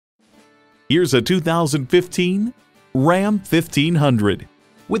Here's a 2015 Ram 1500.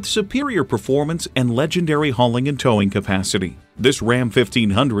 With superior performance and legendary hauling and towing capacity, this Ram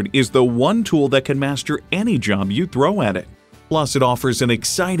 1500 is the one tool that can master any job you throw at it. Plus, it offers an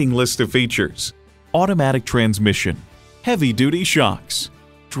exciting list of features: automatic transmission, heavy-duty shocks,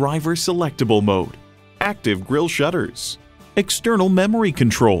 driver selectable mode, active grille shutters, external memory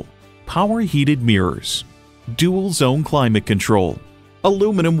control, power heated mirrors, dual zone climate control,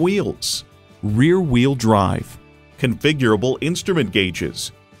 aluminum wheels, rear wheel drive, configurable instrument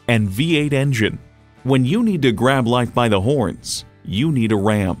gauges, and V8 engine. When you need to grab life by the horns, you need a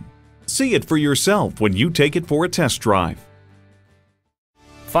Ram. See it for yourself when you take it for a test drive.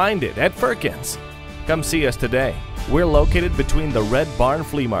 Find it at Firkins. Come see us today. We're located between the Red Barn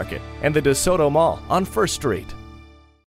Flea Market and the DeSoto Mall on 1st Street.